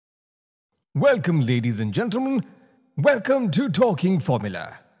Welcome, ladies and gentlemen. Welcome to Talking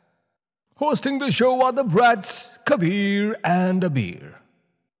Formula. Hosting the show are the brats Kabir and Abir.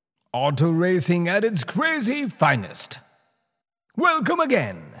 Auto racing at its crazy finest. Welcome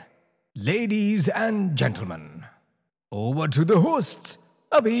again, ladies and gentlemen. Over to the hosts,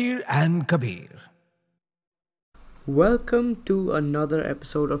 Abir and Kabir. Welcome to another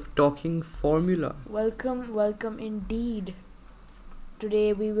episode of Talking Formula. Welcome indeed.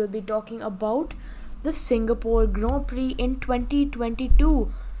 Today we will be talking about the Singapore Grand Prix in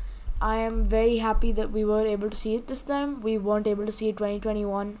 2022. I am very happy that we were able to see it this time. We weren't able to see it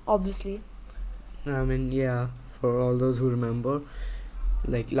 2021, obviously. For all those who remember,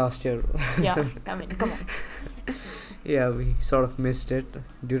 like last year. Yeah, come on. We sort of missed it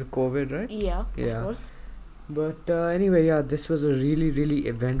due to COVID, right? Yeah, Yeah. of course. But this was a really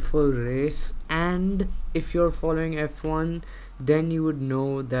eventful race. And if you're following F1, then you would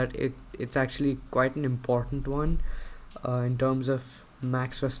know that it's actually quite an important one in terms of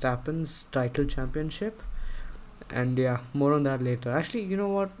Max Verstappen's title championship. And more on that later. Actually, you know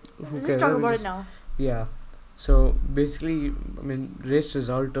what? Who Let's cares? talk We'll about just- it now. Yeah. So basically, race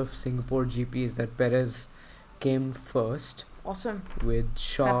result of Singapore GP is that Perez came first Awesome. with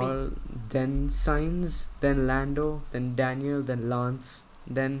Charles, then Sainz, then Lando, then Daniel, then Lance,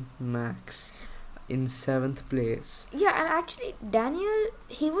 then Max in 7th place. Yeah, and actually, Daniel,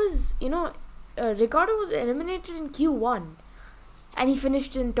 he was, Ricardo was eliminated in Q1 and he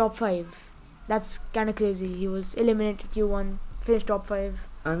finished in top 5. That's kind of crazy. He was eliminated Q1, finished top 5.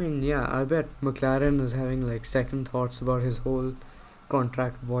 I bet McLaren was having like second thoughts about his whole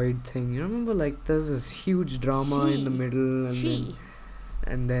contract void thing. You remember, like, there's this huge drama in the middle,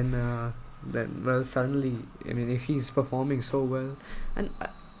 and then suddenly, if he's performing so well, and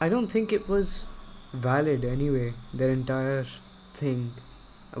I don't think it was valid anyway, their entire thing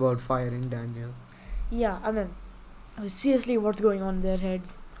about firing Daniel. Yeah, seriously, what's going on in their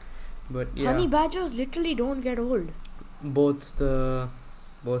heads? But Honey badgers literally don't get old. both.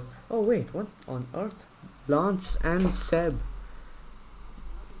 Oh wait, what on earth? Lance and Seb.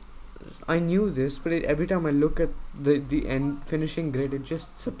 I knew this, but every time I look at the end finishing grid, it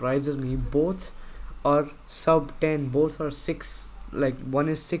just surprises me. Both are sub 10. Both are 6. Like, one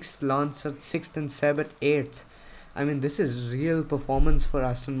is 6th, Lance at 6th, and Seb at 8th. This is real performance for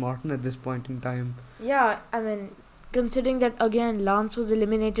Aston Martin at this point in time. Yeah, considering that again Lance was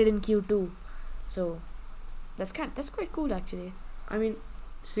eliminated in Q2, so that's quite cool actually.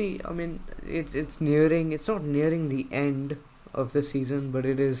 It's nearing. It's not nearing the end of the season, but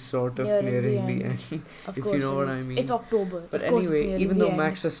it is sort of nearing the end. Of if course, you know what it I is. mean. It's October. But of course it's anyway, nearing even the though end.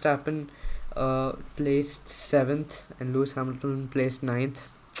 Max Verstappen placed 7th and Lewis Hamilton placed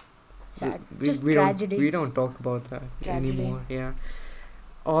 9th, Sad, we just we tragedy. don't we don't talk about that Tragedy. anymore. Yeah.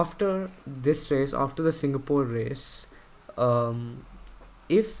 After this race, after the Singapore race,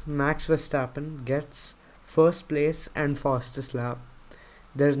 if Max Verstappen gets first place and fastest lap,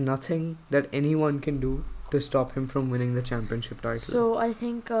 there's nothing that anyone can do to stop him from winning the championship title. So I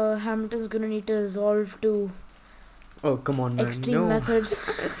think Hamilton's gonna need to resolve to Oh, come on, man. extreme No. methods.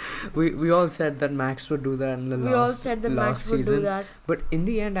 We all said that Max would do that in the We last all said that last Max would season. do that. But in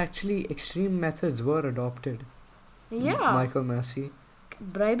the end, actually, extreme methods were adopted. Yeah, Michael Massey.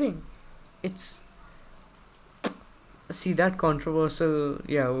 bribing. It's see that controversial.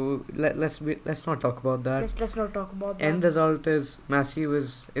 Yeah, let's not talk about that. Let's not talk about that. End result is Massey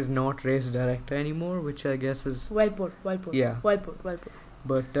is not race director anymore, which I guess is Well put. yeah. Well put.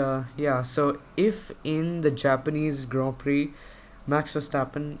 But so if in the Japanese Grand Prix, Max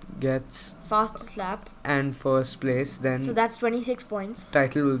Verstappen gets Fastest lap. and first place, then So that's 26 points.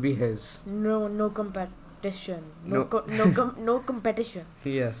 title will be his. No competition. No. No competition.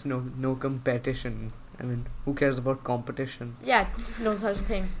 Yes, no competition. Who cares about competition? Yeah, just no such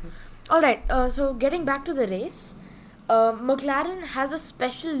thing. Alright, so getting back to the race, McLaren has a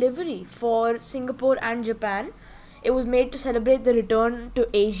special livery for Singapore and Japan. It was made to celebrate the return to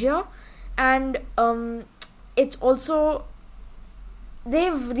Asia, and it's also,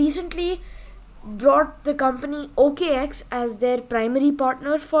 they've recently brought the company OKX as their primary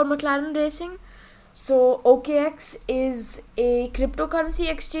partner for McLaren racing. So OKX is a cryptocurrency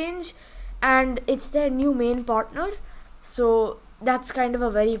exchange and it's their new main partner. So that's kind of a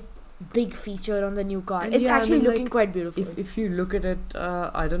very big feature on the new car. And It's yeah, I actually mean, looking like, quite beautiful. If you look at it,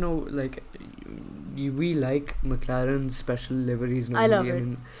 I don't know, like, we like McLaren's special liveries I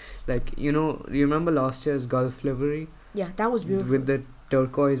normally. love it. You remember last year's Gulf livery Yeah, that was beautiful. with the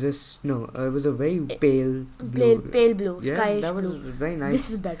turquoises? No, it was a very pale blue. Pale blue, Yeah, skyish that was blue. very nice.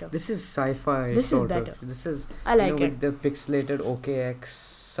 This is better. This is sci-fi This is sort better. of. This is I like with it. the pixelated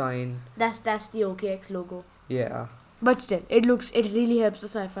OKX sign. That's the OKX logo. Yeah. But still, it really helps the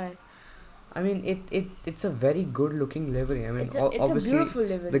sci-fi. I mean, it's a very good looking livery. I mean, It's obviously a beautiful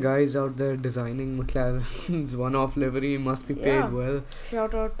livery. the guys out there designing McLaren's one-off livery must be paid Yeah. well.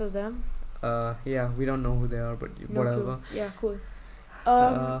 Shout out to them. Yeah, we don't know who they are, but No whatever. clue. Yeah, cool.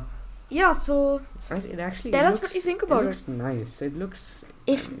 Uh, So it actually tell it us looks, what you think about it. Looks nice. It looks.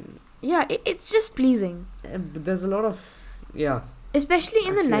 If- it's just pleasing. But there's a lot of Especially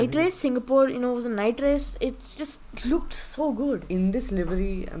in the Actually, I night think- race, Singapore, was a night race. It's just looked so good. in this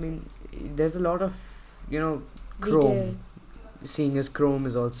livery. I mean, there's a lot of chrome. Detail. Seeing as Chrome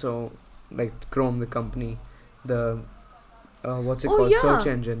is also like Chrome, the company, the what's it Oh, called, yeah. search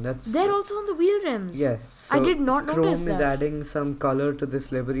engine. That's They're also on the wheel rims. yes. I so did not Chrome notice is that. adding some color to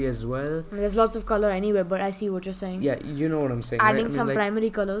this livery as well. There's lots of color anyway, but I see what you're saying. Yeah, you know what I'm saying. right? Adding I mean, some like primary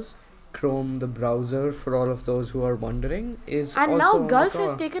colors. Chrome, the browser, for all of those who are wondering, is And also now on the Gulf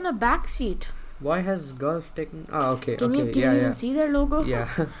has car. taken a back seat. Why has Gulf taken? Okay, Can okay, you yeah, even yeah, see their logo? yeah.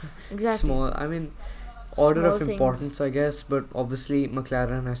 Exactly. Small. I mean, order Small of things. importance, I guess, but obviously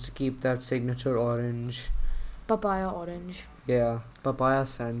McLaren has to keep that signature orange. Papaya orange. Yeah, papaya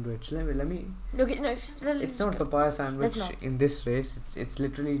sandwich. Let me. Okay, no, It's not papaya sandwich not. in this race. It's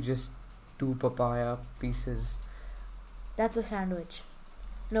literally just 2 papaya pieces. That's a sandwich.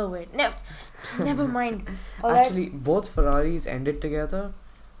 No, wait. Never mind. Alright. Actually, both Ferraris ended together.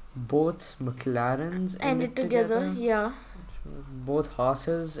 Both McLarens Ended together, yeah. Both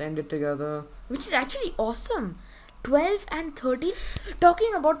Haas's ended together. Which is actually awesome. 12 and 13.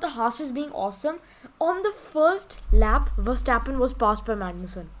 Talking about the Haas's being awesome, on the first lap, Verstappen was passed by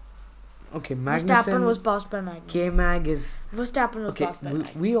Magnussen. Okay, Verstappen was Magnussen. passed by Magnussen. K-Mag is Verstappen was okay. passed by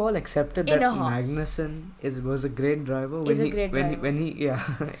Magnussen. We all accepted In that a Haas. Magnussen was a great driver. Is a great driver. When he yeah.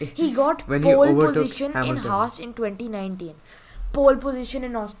 He got when he pole overtook position Hamilton. in Haas in 2019. Pole position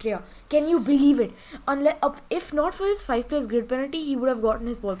in Austria. Can you believe it? If not for his 5-place grid penalty, he would have gotten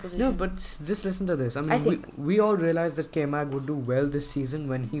his pole position. No, but just listen to this. I mean, I think- we all realized that K-Mag would do well this season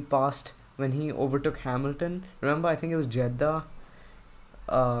when he overtook Hamilton. Remember, I think it was Jeddah.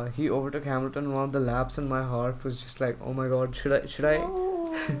 He overtook Hamilton on one of the laps, and my heart was just like, oh my god, should I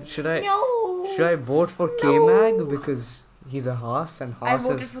No. should I No. should I vote for K-Mag because he's a Haas and I Haas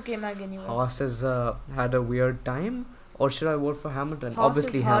voted has for K-Mag anyway. Haas has had a weird time, or should I vote for Hamilton? Haas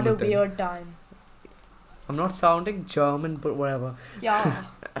Obviously has had Hamilton. a weird time. I'm not sounding German, but whatever. Yeah.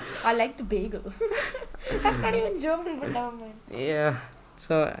 I like the bagel. That's not even German, but never mind. Yeah.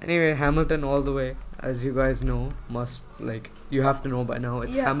 So anyway, Hamilton all the way. As you guys know, you have to know by now.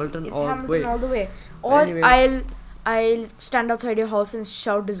 It's Yeah, Hamilton It's all the Hamilton way. all the way. Or Anyway. I'll stand outside your house and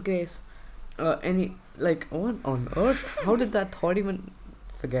shout disgrace. What on earth? How did that thought even?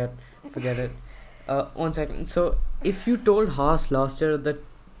 Forget it. 1 second. So if you told Haas last year that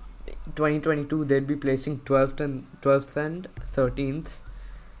 2022 they'd be placing 12th and 13th,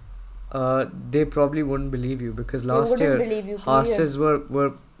 they probably wouldn't believe you because last They year wouldn't believe you. period. Haas's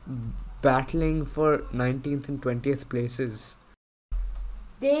were battling for 19th and 20th places.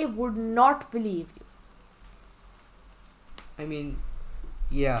 They would not believe you. I mean,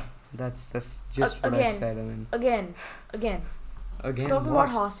 yeah, that's just what I again. said. I mean, Again. again, Talking what? about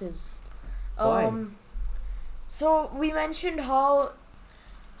horses. Why? So we mentioned how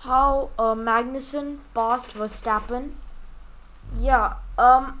Magnussen passed Verstappen. Yeah.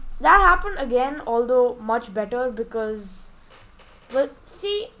 That happened again, although much better because, well,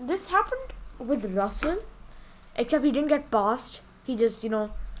 see, this happened with Russell, except he didn't get passed. He just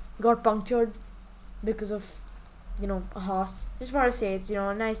got punctured because of a Haas. Just want to say it's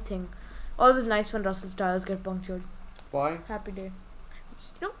a nice thing. Always nice when Russell's tires get punctured. Why? Happy day.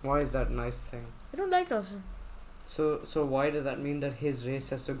 Why is that a nice thing? I don't like Russell. So why does that mean that his race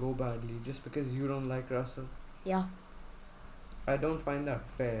has to go badly just because you don't like Russell? Yeah. I don't find that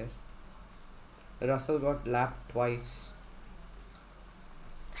fair. Russell got lapped twice.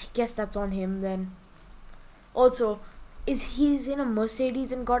 I guess that's on him then. Also, he's in a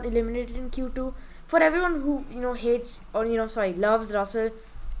Mercedes and got eliminated in Q2. For everyone who hates or loves Russell,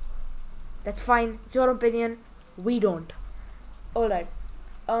 that's fine. It's your opinion. We don't. All right.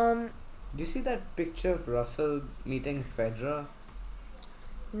 Do you see that picture of Russell meeting Federer?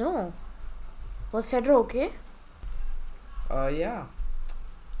 No. Was Federer okay? Yeah.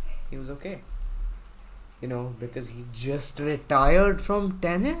 He was okay. Because he just retired from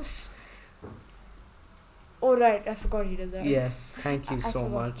tennis. Oh right, I forgot he did that. Yes, thank you I so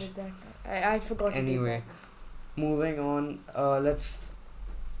forgot much. he did that. I forgot. Anyway, moving on.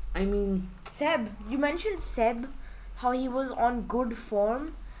 Seb, you mentioned Seb, how he was on good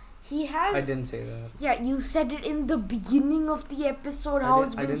form. He has. I didn't say that. Yeah, you said it in the beginning of the episode. How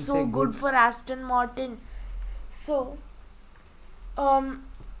it's been so good for Aston Martin. So,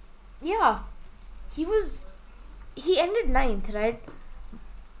 yeah, he ended 9th, right?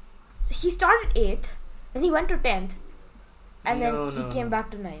 So he started 8th, then he went to 10th, and then he came back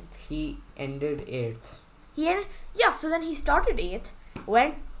to 9th. He ended 8th. So then he started 8th,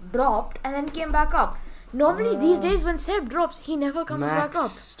 dropped, and then came back up. Normally these days when Seb drops, he never comes back up.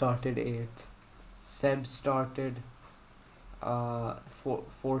 Max started 8th. Seb started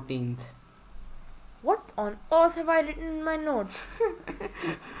 14th. What on earth have I written in my notes?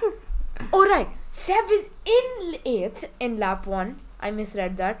 Alright, Seb is in 8th in lap 1. I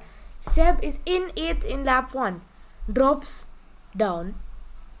misread that. Seb is in 8th in lap 1. Drops down.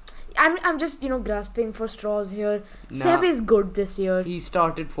 I'm just, grasping for straws here. Seb is good this year. He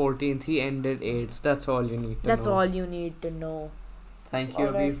started 14th. He ended 8th. That's all you need to know. That's all you need to know. Thank you,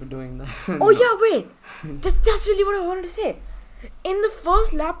 Abhi, for doing that. Oh, yeah, wait. That's really what I wanted to say. In the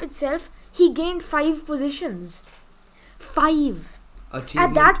first lap itself, he gained 5 positions. 5.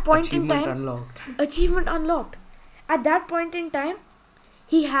 At that point in time, achievement unlocked. At that point in time,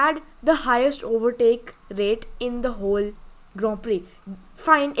 he had the highest overtake rate in the whole Grand Prix.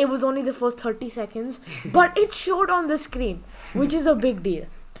 Fine, it was only the first 30 seconds, but it showed on the screen, which is a big deal.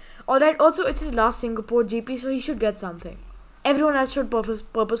 Alright, also it's his last Singapore GP, so he should get something. Everyone else should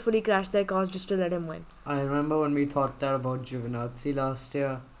purposefully crash their cars just to let him win. I remember when we thought that about Giovinazzi last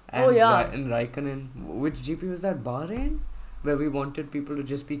year. And and Raikkonen. Which GP was that? Bahrain? Where we wanted people to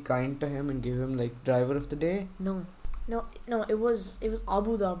just be kind to him and give him like driver of the day? No, it was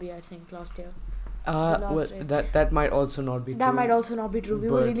Abu Dhabi, I think, last year. That might also not be true. That might also not be true. We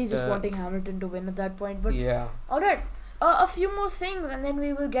were really just wanting Hamilton to win at that point. But yeah. Alright, a few more things and then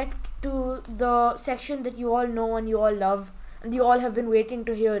we will get to the section that you all know and you all love and you all have been waiting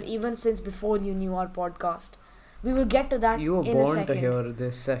to hear even since before you knew our podcast. We will get to that in a second. You were born to hear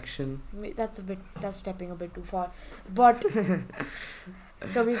this section. That's stepping a bit too far. But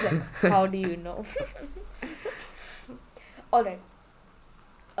Kabir's like, how do you know? Alright.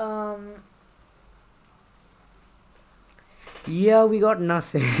 Yeah, we got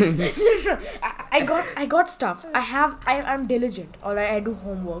nothing. I got stuff. I'm diligent. Alright, I do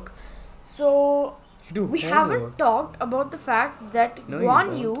homework. So we haven't talked about the fact that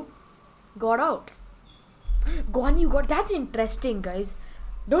Guan Yu got out. That's interesting, guys.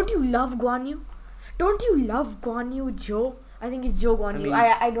 Don't you love Guan Yu? Don't you love Guan Yu Zhou? I think it's Zhou Guan Yu.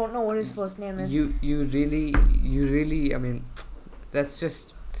 I don't know what his first name is. You really, I mean, that's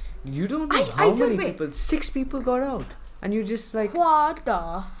just, you don't know how many people, 6 people got out. And you just like... What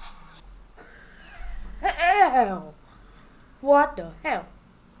the hell? What the hell?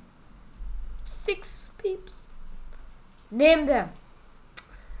 6 peeps. Name them.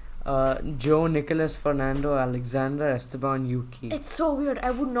 Joe, Nicholas, Fernando, Alexander, Esteban, Yuki. It's so weird. I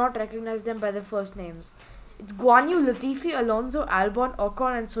would not recognize them by their first names. It's Guan Yu, Latifi, Alonso, Albon,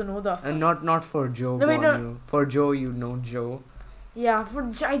 Ocon, and Tsunoda. And not for Joe. Yu. For Joe, you know Joe. Yeah,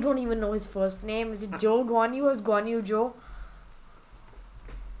 I don't even know his first name. Is it Joe Guan Yu or is Guan Yu Joe?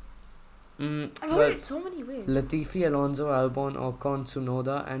 I've heard it so many ways. Latifi, Alonso, Albon, Ocon,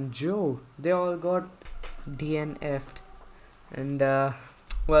 Tsunoda, and Joe. They all got DNF'd. And,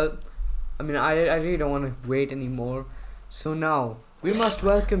 well, I mean, I really don't want to wait anymore. So now, we must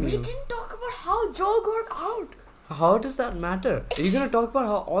welcome you. We didn't talk about how Joe got out. How does that matter? Are you going to talk about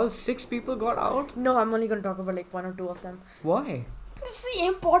how all 6 people got out? No, I'm only going to talk about like 1 or 2 of them. Why? This is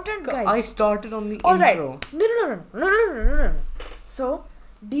important, guys. I started on the all intro. Right. No. So,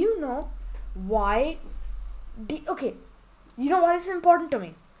 do you know why... Okay, you know why this is important to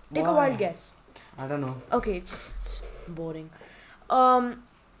me? Take a wild guess. I don't know. Okay, it's boring.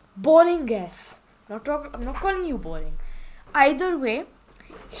 Boring guess. I'm not calling you boring. Either way,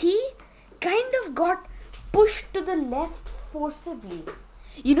 he kind of got pushed to the left forcibly.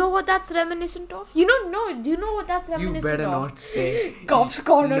 You know what that's reminiscent of? You don't know. Do you know what that's reminiscent of? You better not say. Cops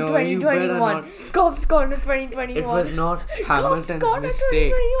Corner 2021. Cops Corner 2021. It was not Hamilton's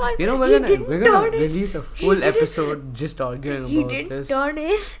mistake. You know, we're gonna release a full episode just arguing about this.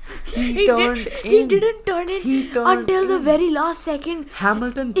 He didn't turn in until the very last second.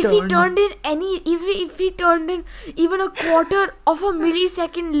 Hamilton if he turned in even a quarter of a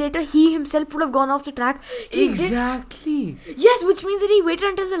millisecond later, he himself would have gone off the track. Exactly. Yes, which means that he waited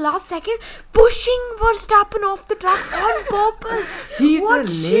until the last second, pushing Verstappen off the track on purpose. What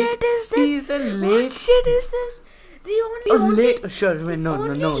shit is this? The only late. Sure, wait, no.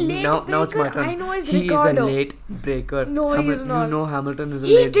 Now it's my turn. I know is he Ricardo. is a late breaker. No, he is not. You know Hamilton is a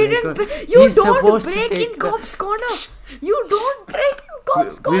late breaker. You don't break in Cops Corner. You don't break in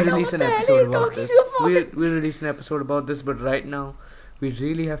cops we caught him. release What an the hell are episode you about talking this. about? We release an episode about this, but right now we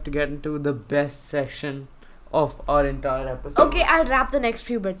really have to get into the best section of our entire episode. Okay, I'll wrap the next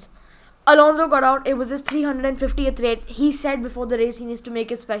few bits. Alonso got out. It was his 350th race. He said before the race he needs to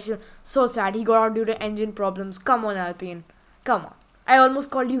make it special. So sad. He got out due to engine problems. Come on, Alpine. Come on. I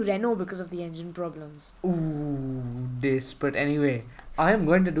almost called you Renault because of the engine problems. Ooh, this. But anyway, I am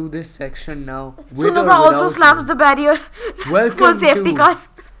going to do this section now. Tsunoda also slams the barrier. Welcome Full safety to car.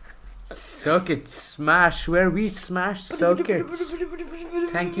 Circuit Smash, where we smash circuits.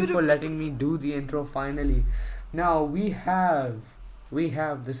 Thank you for letting me do the intro finally. Now we have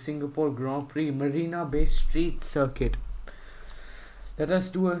the Singapore Grand Prix Marina Bay Street Circuit. Let us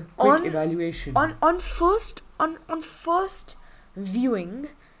do a quick evaluation. On first viewing,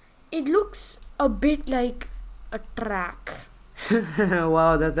 it looks a bit like a track.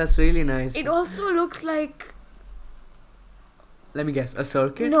 Wow, that's really nice. It also looks like, let me guess, a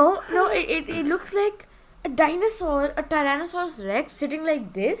circuit? no, it looks like a dinosaur, a Tyrannosaurus Rex sitting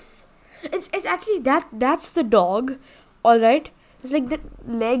like this. It's actually that's the dog, all right. It's like the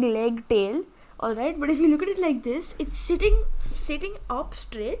leg, tail, all right. But if you look at it like this, it's sitting up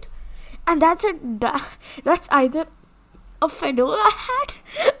straight, and that's either a fedora hat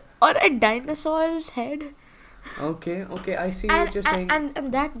or a dinosaur's head. Okay, I see what you're saying.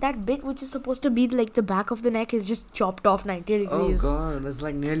 And that bit which is supposed to be like the back of the neck is just chopped off 90 degrees. Oh god, that's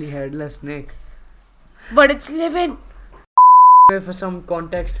like nearly headless Nick. But it's living. For some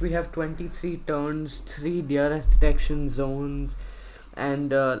context, we have 23 turns, 3 DRS detection zones,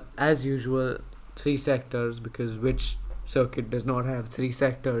 and as usual, 3 sectors, because which circuit does not have 3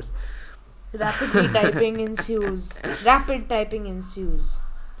 sectors? Rapid typing ensues.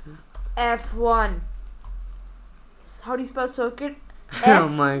 F1. How do you spell circuit? Oh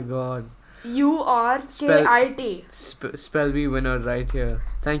my god. SURKIT. Spell bee winner right here.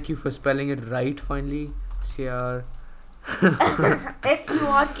 Thank you for spelling it right finally. CR.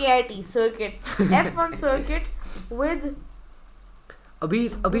 SURKIT circuit. F1 circuit with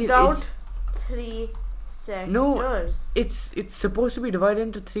without it's 3 sectors. No, it's supposed to be divided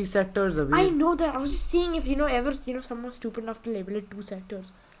into 3 sectors, Abhi. I know that. I was just seeing if someone stupid enough to label it 2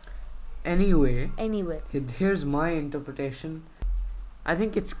 sectors. Anyway, here's my interpretation. I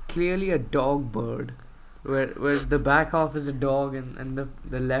think it's clearly a dog bird, where the back half is a dog and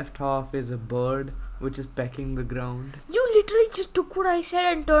the left half is a bird which is pecking the ground. You literally just took what I said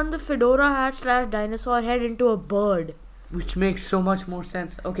and turned the fedora hat / dinosaur head into a bird. Which makes so much more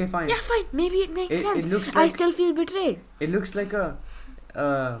sense. Okay, fine. Yeah, fine. Maybe it makes sense. It looks like, I still feel betrayed. It looks like a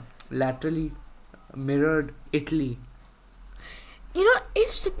laterally mirrored Italy.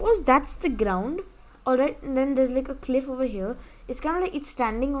 If suppose that's the ground, alright, and then there's like a cliff over here, it's kind of like it's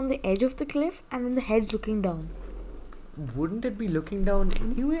standing on the edge of the cliff and then the head's looking down. Wouldn't it be looking down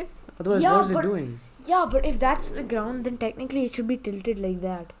anyway? Otherwise, Yeah, what is it doing? Yeah, but if that's the ground, then technically it should be tilted like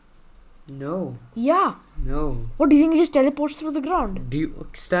that. No. Yeah. No. What do you think? It just teleports through the ground? Do you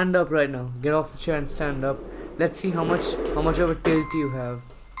stand up right now? Get off the chair and stand up. Let's see how much of a tilt you have.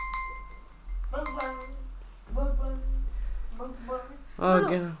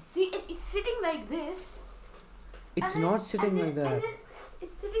 Okay. No. See, it's sitting like this. It's not sitting like that. And then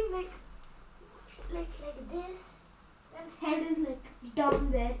it's sitting like this. And its head is like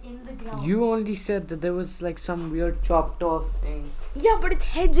down there in the ground. You only said that there was like some weird chopped off thing. Yeah, but its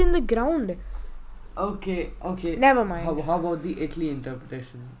head's in the ground. Okay. Never mind. How about the Italy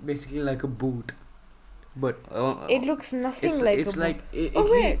interpretation? Basically like a boot. But it looks nothing it's like it's a boot.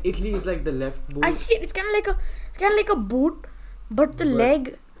 like Italy is like the left boot. I see it. It's kind of like a boot, but the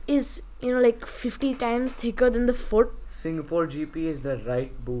leg is like 50 times thicker than the foot. Singapore GP is the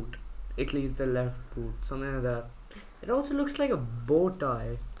right boot. Italy is the left boot. Something like that. It also looks like a bow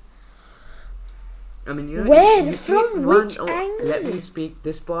tie. I mean, where? From which angle? Let me speak.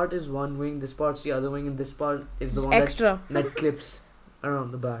 This part is one wing, this part's the other wing, and this part is the one extra that clips around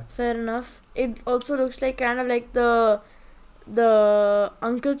the back. Fair enough. It also looks like kind of like the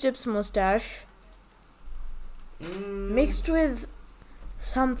Uncle Chip's mustache mixed with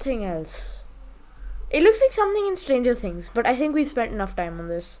something else. It looks like something in Stranger Things, but I think we've spent enough time on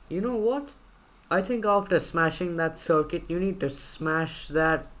this. You know what? I think after smashing that circuit, you need to smash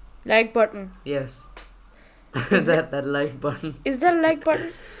that like button. Yes. that like button. Is there a like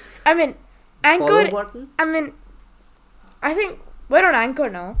button? I mean, Anchor. Follow button? I mean, I think we're on Anchor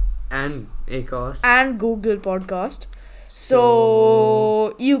now. And Acast. And Google Podcast.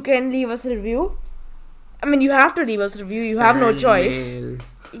 So you can leave us a review. I mean, you have to leave us a review. You have no choice. Mail.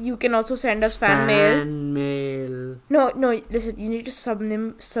 You can also send us fan mail. No, listen. You need to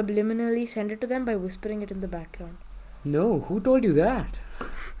subliminally send it to them by whispering it in the background. No, who told you that? I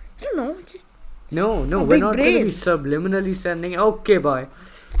don't know. Just No, a we're big not going to be brain. subliminally sending. Okay, bye.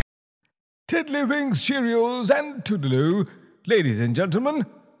 Tiddlywinks, Cheerios, and Toodaloo. Ladies and gentlemen,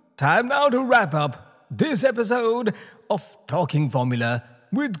 time now to wrap up this episode of Talking Formula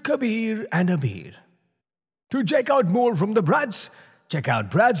with Kabir and Abir. To check out more from the Brats, check out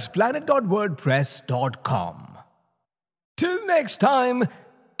bratsplanet.wordpress.com. Till next time,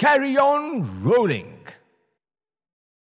 carry on rolling.